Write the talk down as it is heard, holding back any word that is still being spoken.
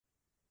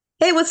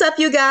Hey, what's up,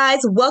 you guys?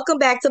 Welcome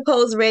back to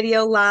Poze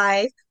Radio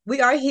Live.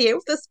 We are here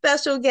with a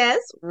special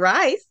guest,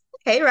 Rice.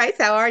 Hey, Rice,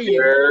 how are you?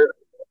 Here,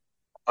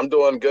 I'm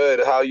doing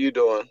good. How you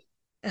doing?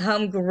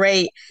 I'm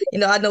great.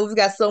 I know we've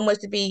got so much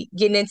to be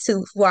getting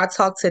into for our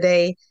talk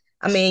today.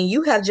 I mean,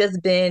 you have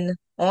just been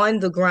on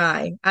the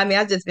grind. I mean,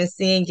 I've just been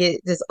seeing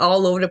it just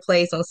all over the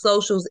place on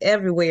socials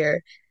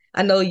everywhere.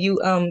 I know you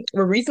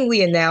were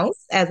recently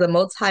announced as a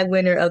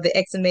multi-winner of the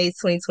XMAs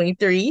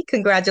 2023.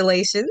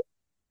 Congratulations.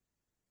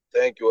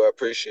 Thank you. I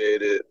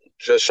appreciate it.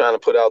 Just trying to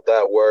put out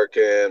that work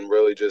and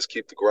really just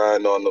keep the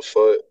grind on the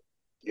foot,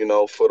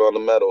 foot on the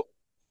metal.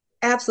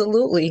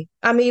 Absolutely.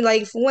 I mean,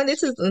 like, for one,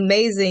 this is an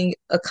amazing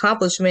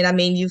accomplishment. I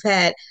mean, you've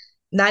had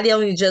not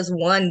only just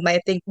one, but I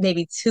think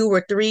maybe two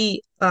or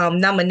three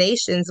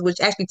nominations, which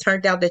actually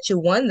turned out that you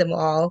won them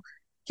all.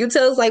 Can you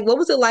tell us, like, what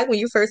was it like when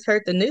you first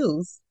heard the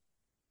news?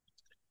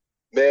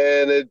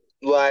 Man, it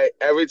like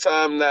every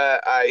time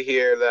that I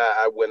hear that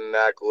I win an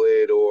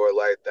accolade or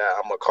like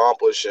that I'm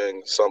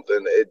accomplishing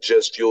something, it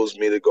just fuels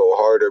me to go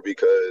harder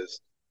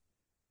because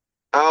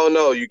I don't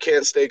know, you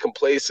can't stay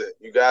complacent.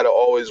 You got to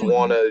always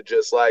want Mhm. to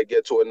just like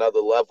get to another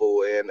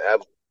level and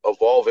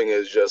evolving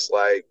is just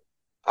like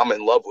I'm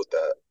in love with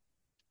that.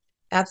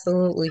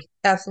 Absolutely.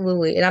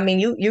 Absolutely. And I mean,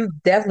 you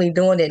definitely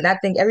doing it. And I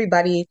think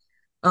everybody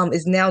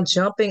is now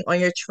jumping on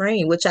your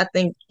train, which I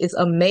think is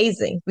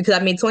amazing because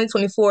I mean,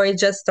 2024 it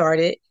just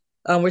started.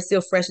 We're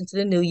still fresh into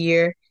the new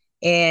year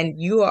and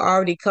you are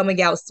already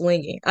coming out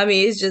swinging. I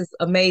mean, it's just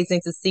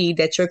amazing to see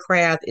that your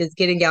craft is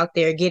getting out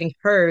there, getting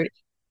heard,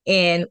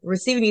 and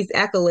receiving these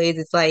accolades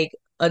is like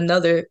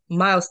another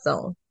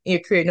milestone in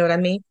your career. You know what I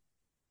mean?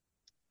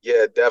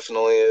 Yeah, it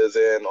definitely is.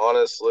 And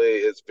honestly,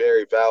 it's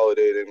very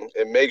validating.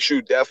 It makes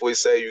you definitely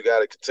say you got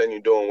to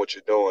continue doing what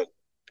you're doing.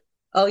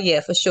 Oh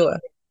yeah, for sure.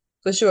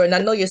 For sure. And I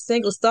know your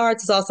single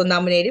Stars is also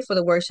nominated for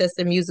the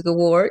Worcester Music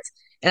Awards.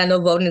 And I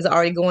know voting is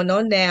already going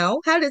on now.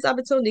 How did this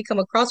opportunity come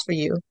across for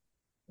you?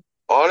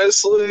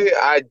 Honestly,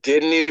 I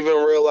didn't even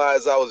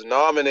realize I was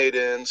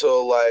nominated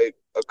until like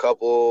a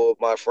couple of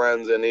my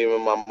friends and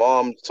even my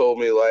mom told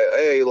me like,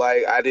 "Hey,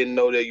 like I didn't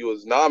know that you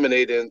was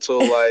nominated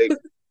until like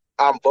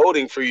I'm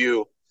voting for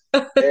you."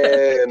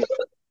 And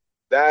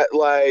that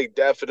like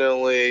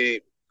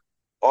definitely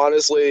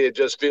honestly, it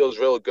just feels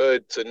real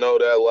good to know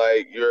that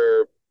like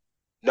you're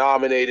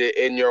nominated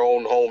in your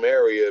own home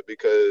area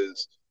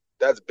because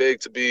that's big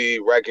to be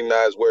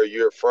recognized where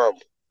you're from.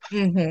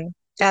 hmm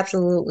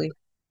Absolutely.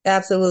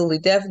 Absolutely.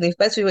 Definitely.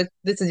 Especially with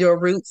this is your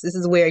roots. This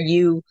is where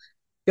your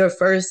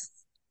first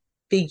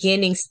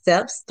beginning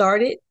steps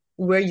started,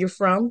 where you're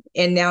from,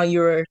 and now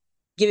you're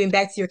giving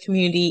back to your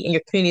community and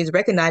your community is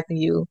recognizing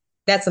you.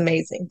 That's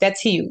amazing.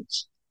 That's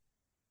huge.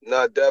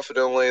 Not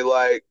definitely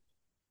like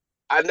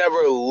I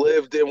never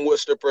lived in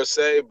Worcester per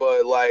se,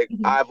 but like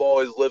Mhm. I've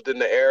always lived in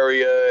the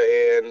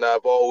area and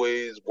I've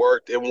always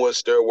worked in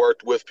Worcester,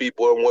 worked with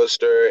people in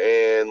Worcester,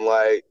 and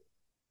like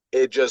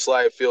it just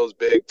like feels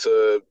big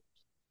to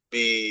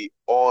be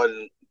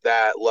on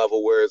that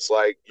level where it's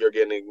like you're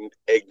getting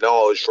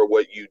acknowledged for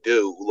what you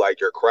do,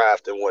 like your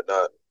craft and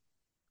whatnot.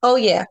 Oh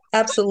yeah,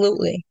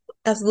 absolutely.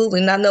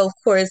 Absolutely. And I know, of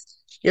course,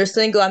 your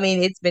single, I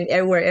mean, it's been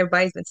everywhere.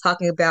 Everybody's been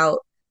talking about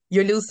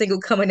your new single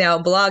coming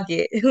out, Blog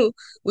It,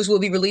 which will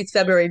be released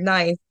February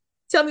 9th.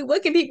 Tell me,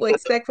 what can people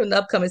expect from the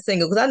upcoming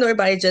single? Because I know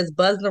everybody's just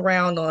buzzing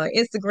around on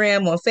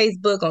Instagram, on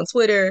Facebook, on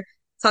Twitter,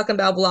 talking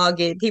about Blog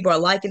It. People are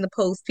liking the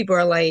post. People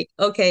are like,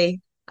 okay,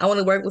 I want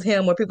to work with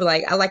him. Or people are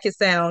like, I like his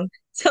sound.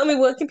 Tell me,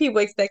 what can people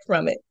expect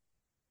from it?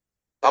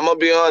 I'm gonna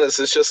be honest,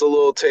 it's just a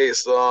little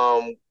taste.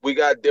 We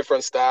got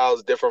different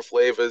styles, different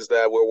flavors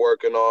that we're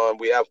working on.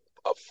 We have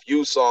a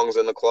few songs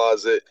in the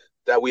closet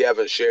that we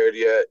haven't shared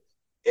yet,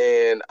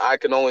 and I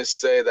can only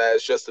say that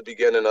it's just the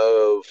beginning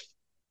of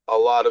a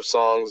lot of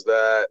songs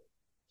that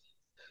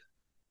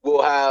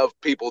will have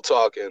people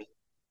talking.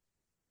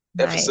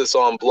 Nice. Emphasis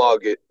on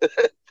blog it.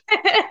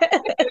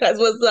 That's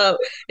what's up.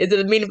 Is it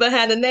a meaning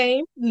behind the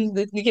name? Can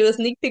you give us a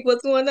sneak peek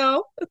what's going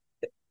on?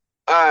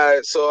 All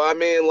right, so I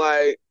mean,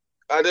 like,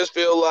 I just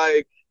feel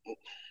like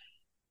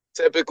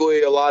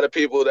typically a lot of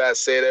people that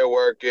say they're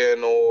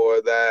working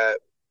or that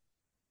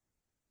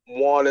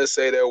want to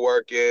say they're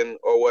working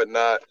or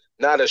whatnot.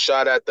 Not a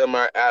shot at them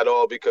or at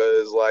all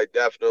because, like,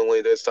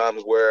 definitely there's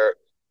times where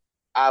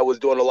I was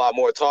doing a lot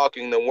more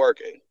talking than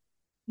working.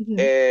 Mhm.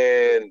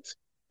 And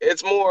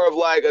it's more of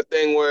like a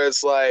thing where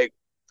it's like,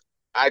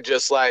 I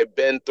just like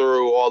been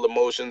through all the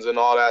motions and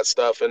all that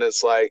stuff. And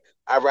it's like,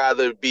 I'd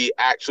rather be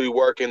actually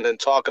working than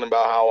talking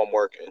about how I'm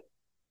working.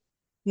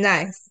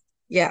 Nice.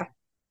 Yeah,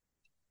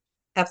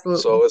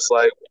 absolutely. So it's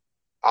like,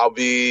 I'll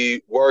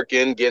be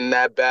working, getting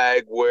that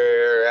bag,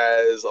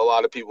 whereas a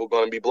lot of people are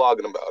going to be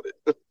blogging about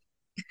it.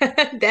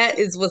 That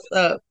is what's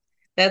up.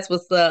 That's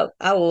what's up.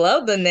 I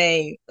love the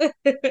name.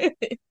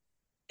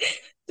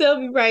 Tell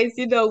me, Bryce,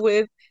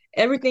 with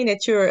everything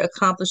that you're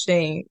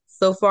accomplishing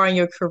so far in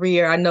your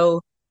career, I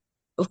know,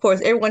 of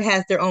course, everyone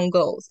has their own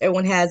goals.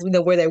 Everyone has,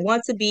 where they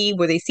want to be,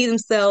 where they see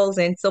themselves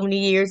in so many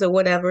years or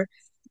whatever.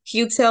 Can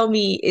you tell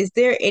me, is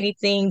there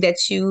anything that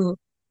you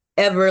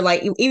ever,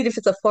 like, even if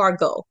it's a far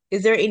goal,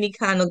 is there any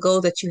kind of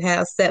goal that you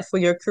have set for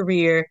your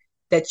career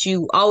that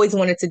you always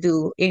wanted to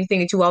do? Anything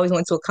that you always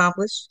wanted to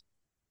accomplish?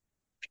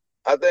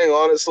 I think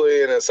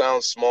honestly, and it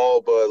sounds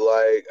small, but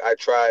like I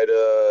try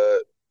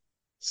to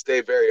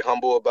stay very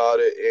humble about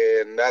it,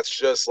 and that's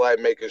just like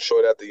making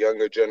sure that the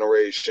younger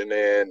generation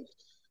and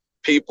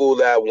people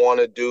that want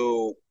to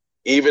do,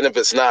 even if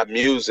it's not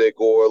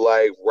music or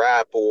like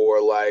rap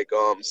or like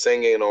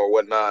singing or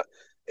whatnot,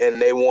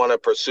 and they want to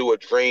pursue a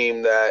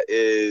dream that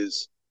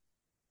is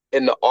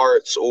in the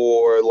arts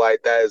or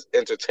like that is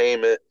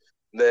entertainment,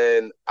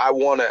 then I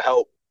want to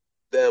help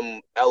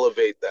them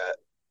elevate that,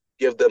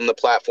 give them the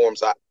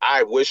platforms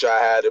I wish I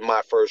had in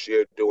my first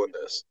year doing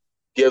this,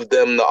 give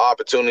them the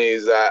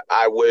opportunities that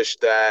I wish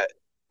that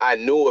I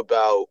knew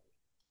about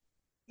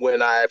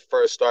when I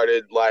first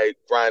started like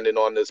grinding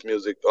on this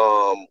music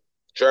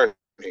journey.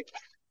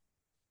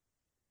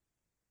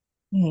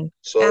 Mhm.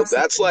 So that's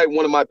Absolutely. like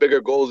one of my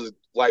bigger goals is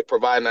like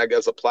providing, I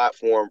guess, a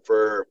platform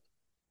for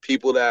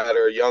people that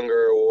are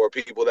younger or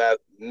people that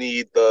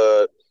need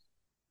the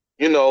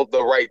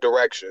right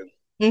direction.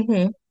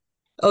 Hmm.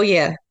 Oh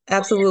yeah,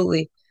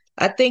 absolutely.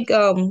 I think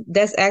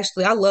that's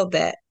actually, I love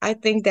that. I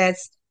think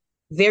that's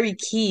very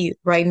key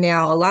right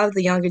now. A lot of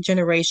the younger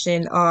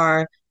generation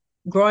are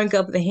growing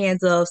up in the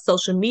hands of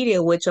social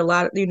media, which a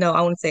lot of,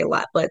 I wouldn't say a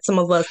lot, but some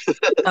of us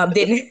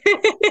didn't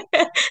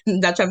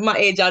not trying to put my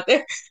age out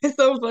there.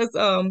 Some of us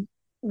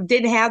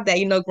didn't have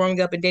that, growing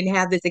up and didn't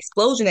have this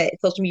explosion that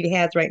social media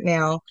has right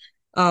now.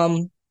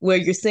 Where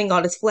you're seeing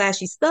all this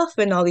flashy stuff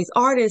and all these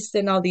artists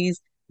and all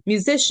these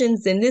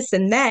musicians and this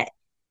and that.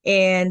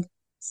 And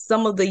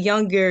some of the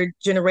younger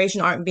generation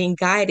aren't being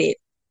guided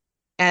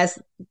as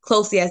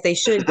closely as they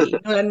should be. You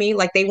know what I mean?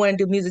 Like they want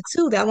to do music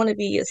too. That I want to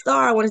be a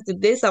star. I want to do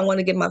this. I want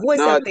to get my voice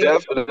No, out there.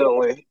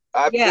 definitely.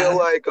 I feel Yeah.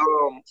 like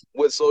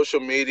with social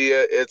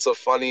media, it's a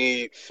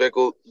funny,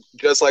 fickle,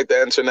 just like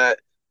the internet,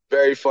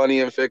 very funny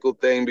and fickle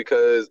thing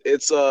because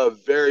it's a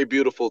very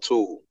beautiful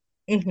tool.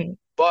 Hmm.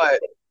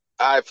 But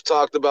I've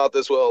talked about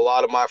this with a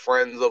lot of my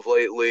friends of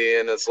lately,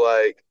 and it's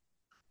like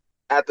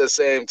at the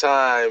same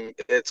time,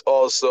 it's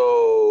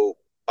also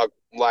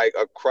like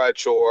a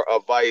crutch or a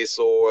vice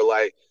or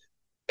like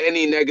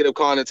any negative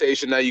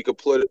connotation that you could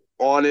put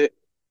on it,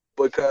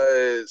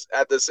 because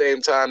at the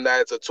same time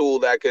that it's a tool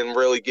that can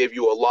really give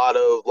you a lot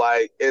of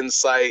like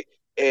insight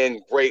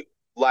and great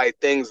like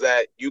things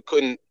that you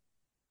couldn't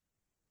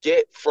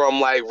get from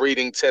like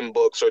reading 10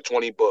 books or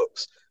 20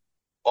 books,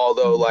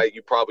 although like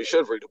you probably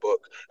should read a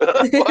book.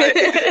 But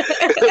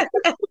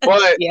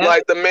Yeah.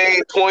 like the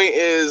main point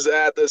is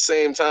at the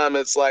same time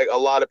it's like a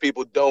lot of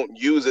people don't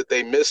use it,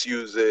 they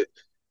misuse it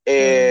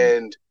Mm.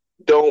 and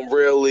don't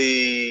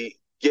really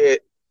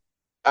get,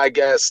 I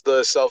guess,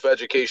 the self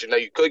education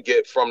that you could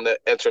get from the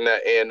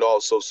internet and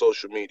also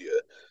social media.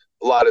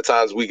 A lot of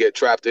times we get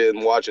trapped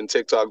in watching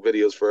TikTok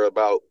videos for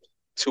about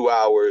 2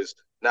 hours,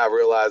 not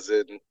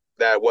realizing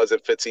that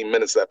wasn't 15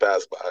 minutes that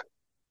passed by.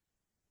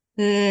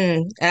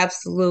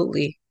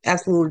 Absolutely.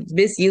 Absolutely.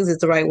 Misuse is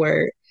the right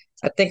word.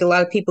 I think a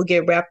lot of people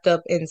get wrapped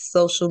up in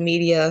social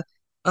media,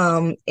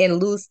 and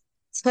lose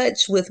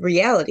touch with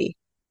reality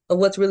of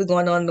what's really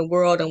going on in the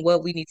world and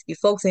what we need to be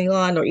focusing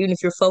on, or even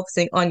if you're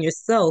focusing on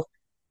yourself,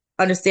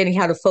 understanding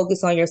how to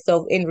focus on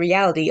yourself in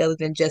reality other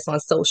than just on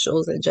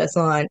socials and just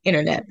on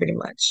internet, pretty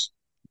much.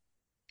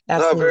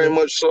 Not very Absolutely.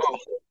 much so.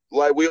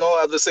 Like we all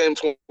have the same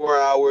 24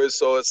 hours,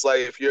 so it's like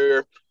if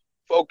you're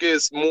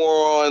focused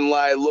more on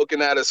like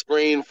looking at a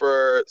screen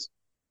for,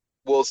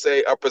 we'll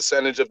say, a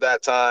percentage of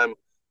that time,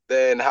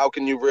 then how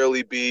can you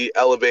really be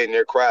elevating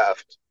your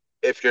craft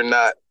if you're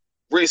not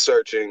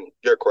researching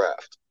your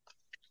craft?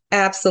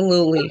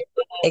 Absolutely.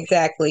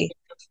 Exactly.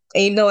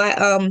 And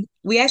I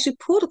we actually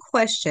pulled a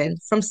question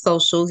from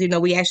socials.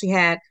 We actually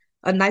had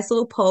a nice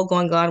little poll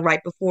going on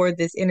right before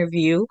this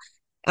interview,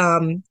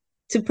 um,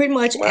 to pretty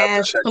much I'm gonna have to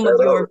ask check some of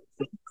that your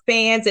out.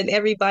 fans and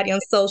everybody on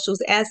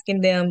socials,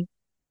 asking them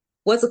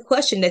what's a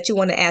question that you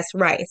want to ask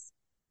Rice.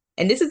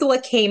 And this is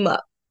what came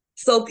up.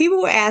 So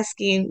people were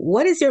asking,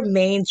 what is your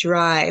main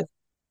drive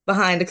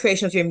behind the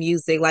creation of your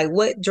music? Like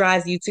what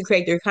drives you to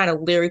create your kind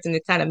of lyrics and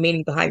the kind of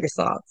meaning behind your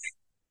songs?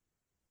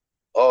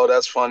 Oh,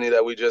 that's funny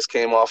that we just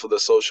came off of the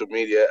social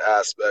media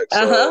aspect.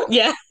 Uh-huh. So,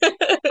 Yeah.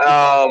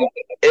 um,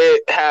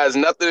 it has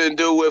nothing to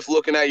do with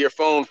looking at your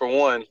phone for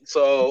one.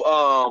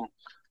 So,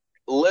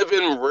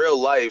 living real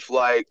life,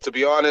 like to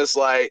be honest,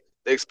 like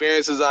the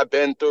experiences I've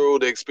been through,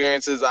 the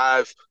experiences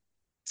I've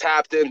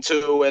tapped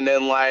into, and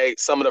then like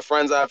some of the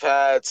friends I've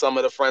had, some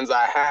of the friends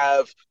I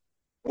have,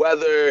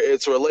 whether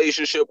it's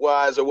relationship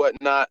wise or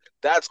whatnot,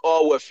 that's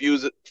all what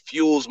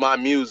fuels my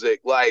music.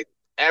 Like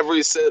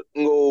every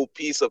single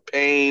piece of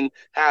pain,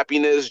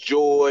 happiness,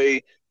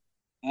 joy,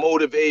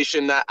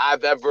 motivation that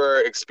I've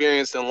ever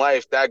experienced in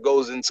life, that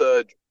goes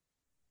into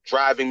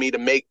driving me to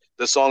make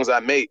the songs I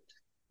make.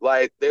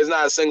 Like there's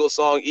not a single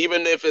song,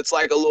 even if it's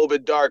like a little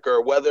bit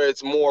darker, whether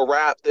it's more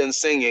rap than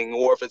singing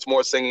or if it's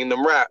more singing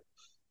than rap,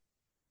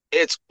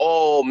 it's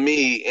all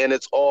me and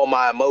it's all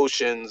my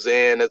emotions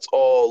and it's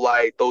all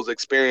like those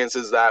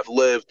experiences that I've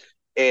lived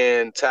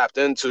and tapped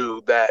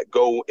into that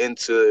go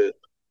into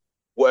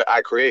what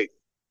I create.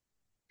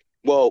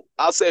 Well,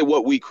 I'll say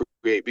what we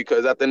create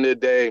because at the end of the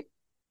day,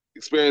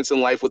 experiencing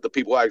life with the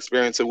people I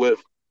experience it with,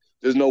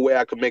 there's no way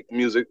I could make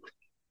music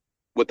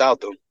without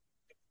them.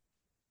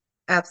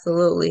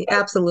 Absolutely,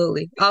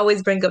 absolutely.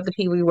 Always bring up the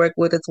people we work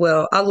with as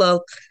well. I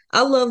love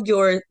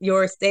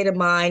your state of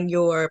mind,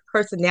 your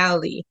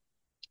personality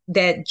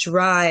that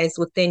drives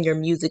within your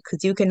music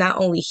because you can not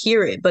only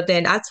hear it, but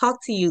then I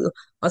talked to you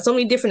on so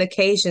many different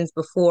occasions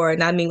before,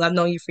 and I mean I've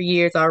known you for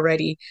years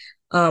already.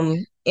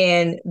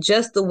 And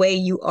just the way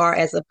you are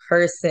as a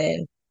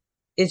person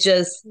is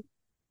just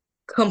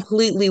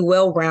completely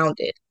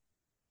well-rounded.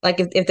 Like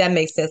if that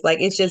makes sense.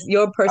 Like it's just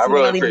your I really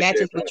personality appreciate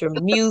matches that. with your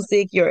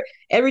music, your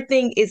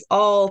everything is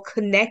all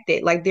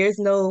connected. Like there's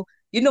no,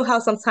 you know how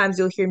sometimes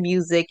you'll hear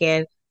music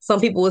and some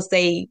people will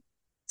say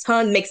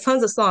makes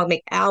tons of songs,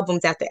 make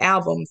albums after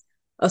albums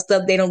of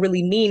stuff they don't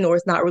really mean or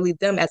it's not really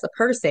them as a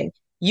person.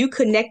 You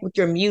connect with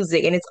your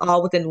music and it's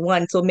all within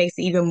one, so it makes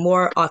it even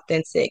more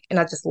authentic. And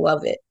I just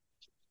love it.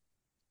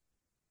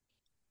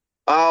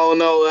 I don't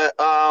know that.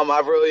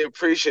 I really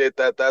appreciate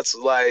that. That's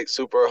like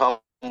super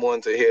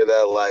humbling to hear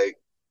that. Like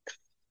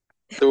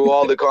through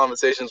all the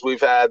conversations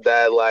we've had,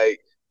 that like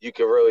you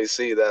can really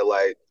see that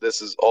like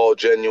this is all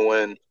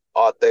genuine,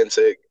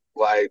 authentic.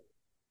 Like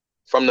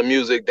from the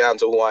music down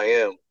to who I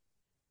am.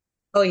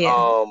 Oh yeah.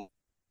 Um,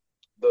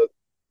 the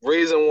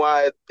reason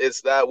why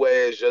it's that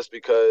way is just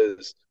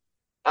because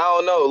I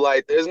don't know.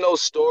 Like, there's no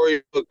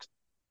storybook,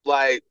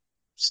 like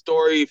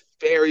story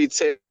fairy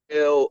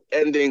tale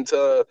ending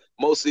to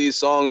most of these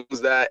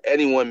songs that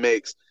anyone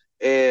makes.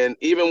 And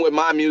even with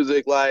my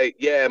music, like,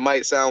 yeah, it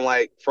might sound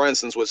like, for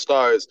instance, with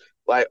Stars,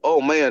 like,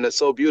 oh man, it's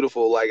so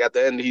beautiful. Like at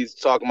the end, he's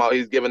talking about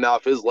he's giving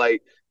off his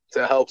light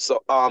to help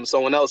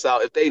someone else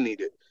out if they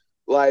need it.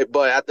 Like,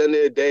 but at the end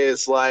of the day,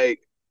 it's like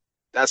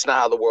that's not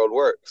how the world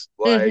works.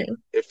 Like, Hmm.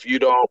 if you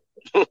don't,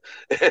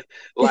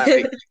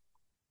 like,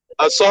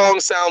 a song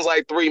sounds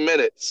like 3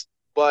 minutes,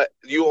 but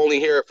you only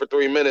hear it for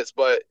 3 minutes,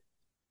 but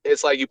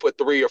it's like you put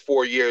 3 or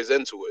 4 years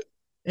into it.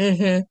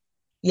 Hmm.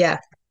 Yeah,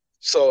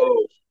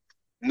 So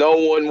no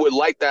one would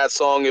like that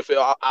song if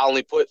I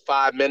only put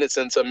 5 minutes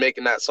into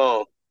making that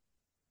song.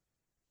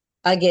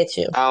 I get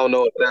you. I don't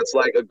know if that's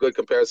like a good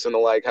comparison to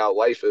like how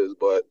life is,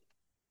 but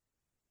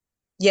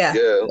Yeah,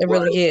 yeah, it like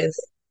really is.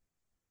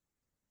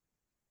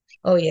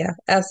 Oh yeah,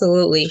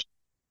 absolutely.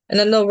 And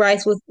I know,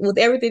 Rice, with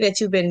everything that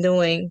you've been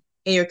doing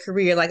in your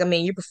career, like I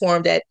mean, you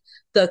performed at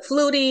the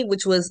Flutie,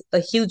 which was a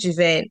huge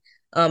event.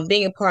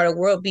 Being a part of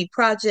World Beat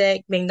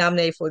Project, being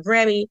nominated for a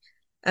Grammy.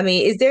 I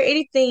mean, is there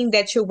anything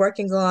that you're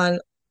working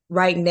on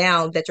right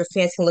now that your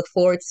fans can look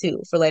forward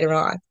to for later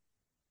on?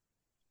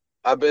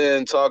 I've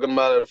been talking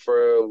about it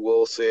for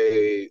we'll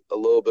say a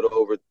little bit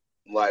over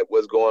like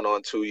what's going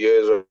on 2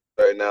 years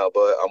right now,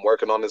 but I'm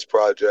working on this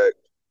project.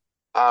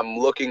 I'm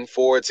looking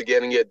forward to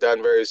getting it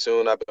done very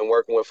soon. I've been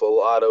working with a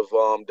lot of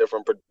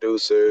different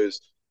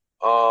producers.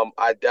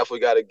 I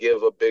definitely got to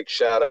give a big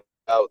shout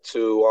out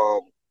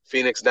to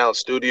Phoenix Down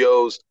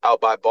Studios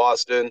out by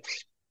Boston.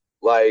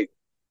 Like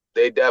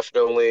they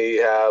definitely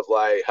have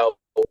like helped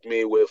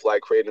me with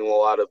like creating a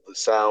lot of the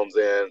sounds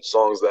and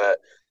songs that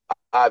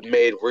I've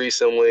made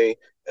recently.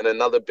 And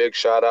another big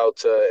shout out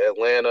to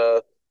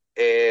Atlanta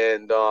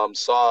and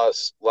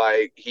Sauce.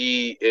 Like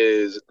he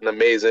is an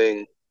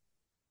amazing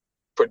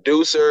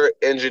producer,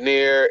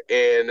 engineer,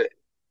 and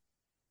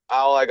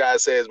all I gotta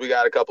say is we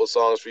got a couple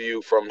songs for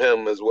you from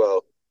him as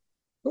well.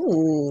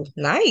 Ooh,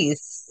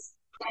 nice.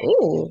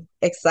 Ooh,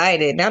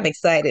 excited. Now I'm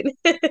excited.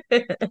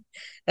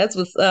 That's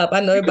what's up.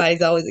 I know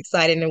everybody's always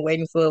excited and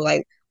waiting for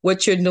like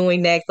what you're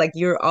doing next. Like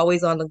you're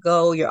always on the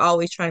go. You're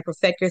always trying to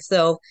perfect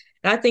yourself.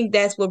 And I think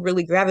that's what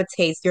really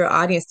gravitates your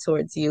audience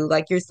towards you.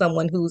 Like you're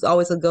someone who's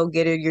always a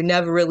go-getter. You're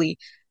never really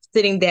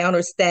sitting down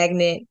or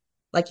stagnant.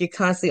 Like you're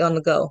constantly on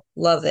the go.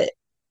 Love it.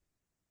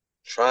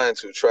 Trying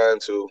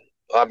to.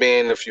 I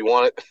mean, if you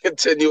want to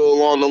continue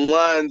along the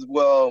lines,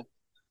 well,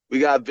 we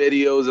got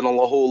videos and a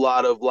whole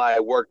lot of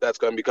like work that's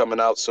gonna be coming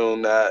out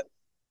soon. That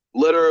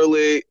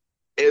literally,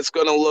 it's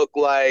gonna look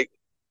like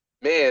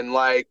man,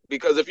 like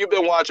because if you've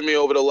been watching me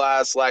over the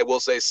last like we'll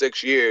say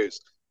 6 years,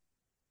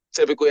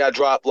 typically I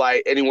drop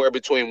like anywhere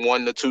between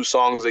 1 to 2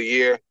 songs a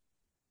year.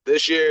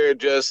 This year,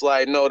 just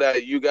like know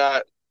that you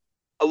got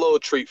a little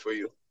treat for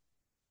you.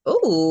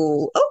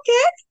 Ooh,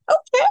 okay.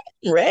 Okay.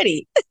 I'm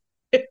ready.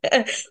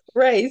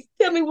 Right.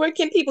 Tell me, where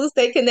can people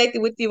stay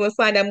connected with you and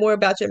find out more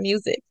about your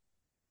music?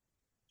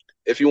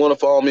 If you want to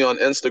follow me on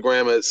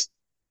Instagram, it's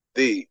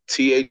the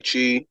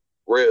THE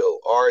real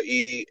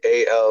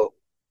REAL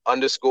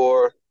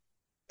underscore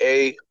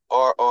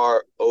ARROZ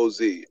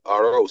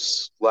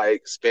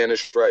like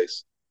Spanish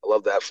rice. I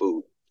love that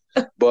food.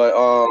 But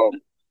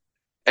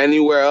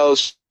anywhere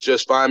else,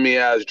 just find me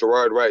as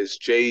Gerard Rice,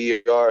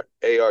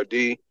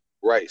 JERARD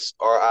Rice,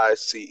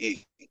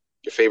 RICE.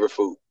 Your favorite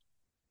food.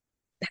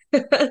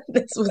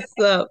 That's what's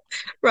up.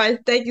 Right.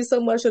 Thank you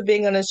so much for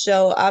being on the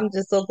show. I'm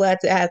just so glad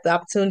to have the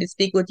opportunity to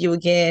speak with you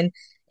again.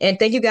 And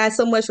thank you guys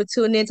so much for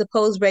tuning in to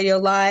Poze Radio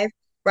Live.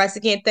 Once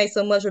again, thanks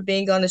so much for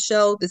being on the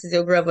show. This is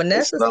your girl It's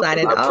Vanessa nothing.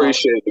 signing I off.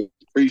 appreciate it.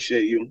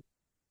 Appreciate you.